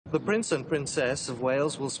The Prince and Princess of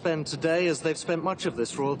Wales will spend today, as they've spent much of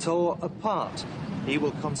this royal tour, apart. He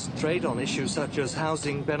will concentrate on issues such as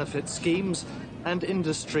housing benefit schemes and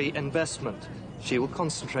industry investment. She will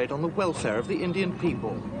concentrate on the welfare of the Indian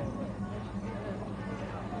people.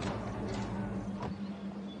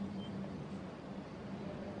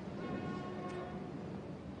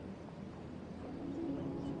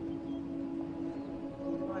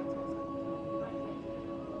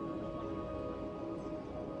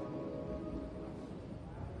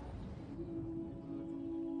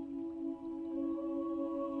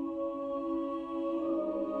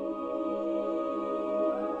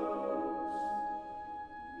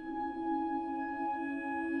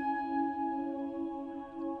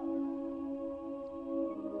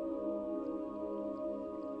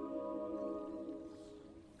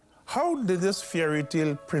 How did this fairy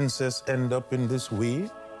tale princess end up in this way?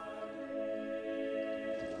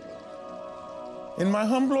 In my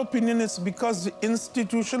humble opinion, it's because the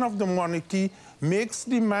institution of the monarchy makes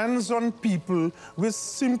demands on people which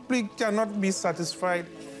simply cannot be satisfied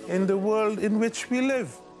in the world in which we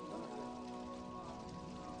live.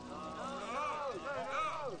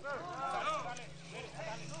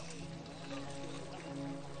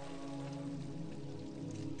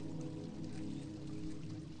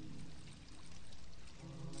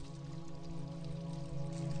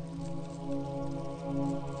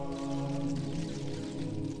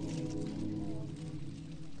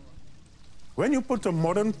 When you put a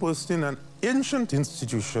modern person in an ancient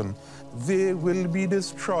institution, they will be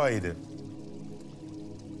destroyed.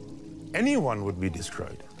 Anyone would be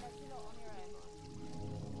destroyed.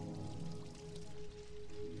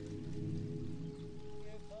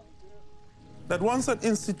 That once an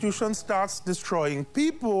institution starts destroying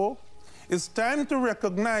people, it's time to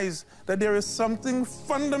recognize that there is something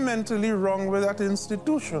fundamentally wrong with that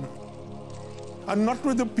institution, and not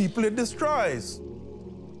with the people it destroys.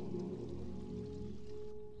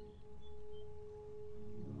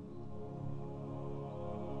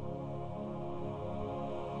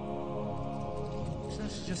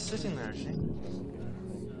 She's just sitting there, is she?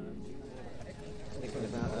 Thinking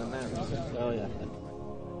about her marriage. Oh, yeah.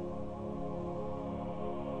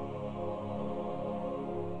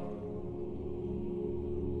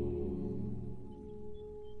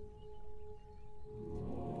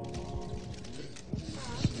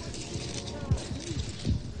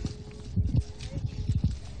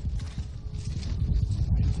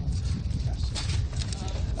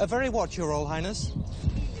 Very what, Your Royal Highness?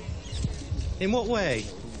 In what way?